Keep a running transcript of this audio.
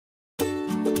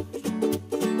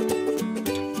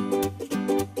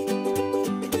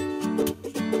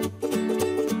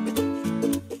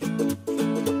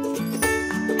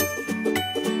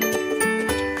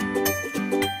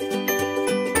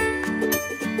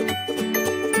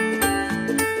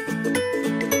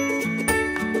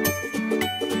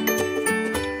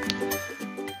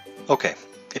Okay,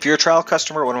 if you're a trial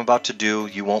customer, what I'm about to do,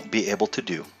 you won't be able to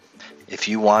do. If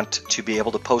you want to be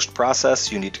able to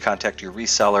post-process, you need to contact your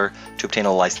reseller to obtain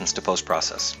a license to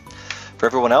post-process. For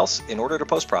everyone else, in order to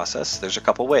post-process, there's a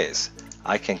couple ways.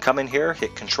 I can come in here,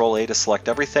 hit Control-A to select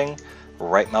everything,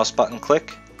 right mouse button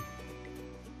click,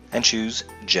 and choose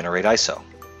Generate ISO.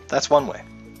 That's one way.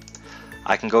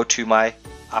 I can go to my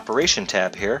Operation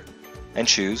tab here and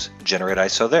choose Generate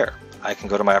ISO there. I can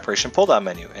go to my Operation pull-down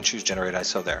menu and choose Generate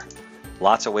ISO there.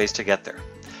 Lots of ways to get there.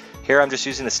 Here I'm just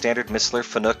using the standard Missler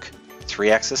Fanuc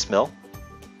 3-axis mill,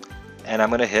 and I'm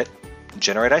going to hit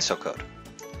Generate ISO code.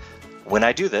 When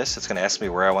I do this, it's going to ask me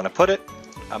where I want to put it.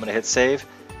 I'm going to hit Save,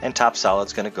 and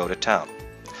TopSolid's going to go to town.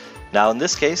 Now in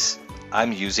this case,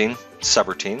 I'm using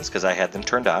subroutines because I had them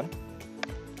turned on,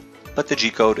 but the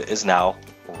G-code is now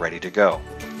ready to go.